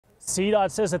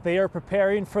CDOT says that they are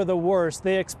preparing for the worst.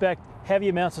 They expect heavy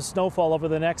amounts of snowfall over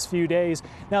the next few days.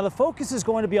 Now, the focus is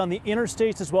going to be on the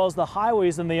interstates as well as the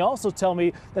highways, and they also tell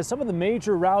me that some of the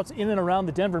major routes in and around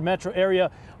the Denver metro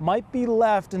area might be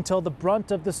left until the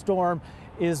brunt of the storm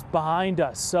is behind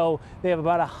us. So they have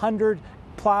about 100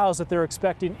 plows that they're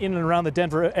expecting in and around the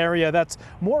Denver area. That's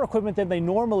more equipment than they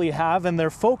normally have, and their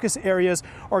focus areas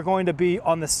are going to be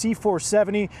on the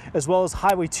C470 as well as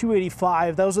Highway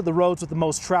 285. Those are the roads with the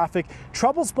most traffic.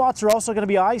 Trouble spots are also going to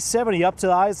be I-70 up to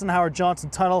the Eisenhower-Johnson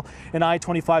Tunnel and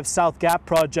I-25 South Gap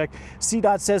project.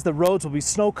 CDOT says the roads will be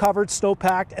snow covered, snow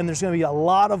packed, and there's going to be a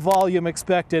lot of volume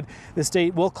expected. The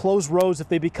state will close roads if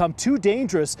they become too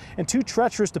dangerous and too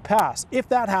treacherous to pass. If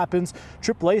that happens,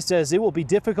 AAA says it will be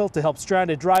difficult to help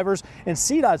stranded drivers, and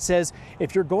CDOT says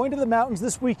if you're going to the mountains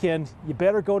this weekend, you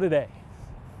better go today.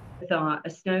 With a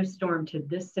snowstorm to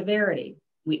this severity,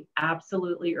 we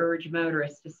absolutely urge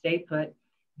motorists to stay put,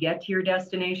 get to your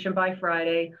destination by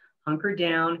Friday, hunker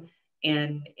down,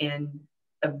 and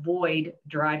avoid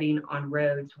driving on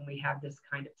roads when we have this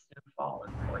kind of snowfall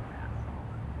and forecast.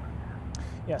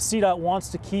 Yeah, CDOT wants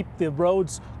to keep the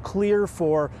roads clear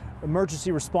for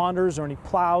emergency responders or any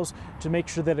plows to make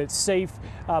sure that it's safe.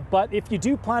 But if you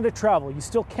do plan to travel, you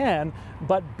still can,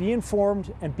 but be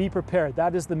informed and be prepared.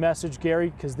 That is the message,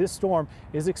 Gary, because this storm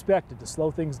is expected to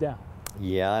slow things down.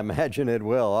 Yeah, I imagine it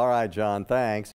will. All right, John, thanks.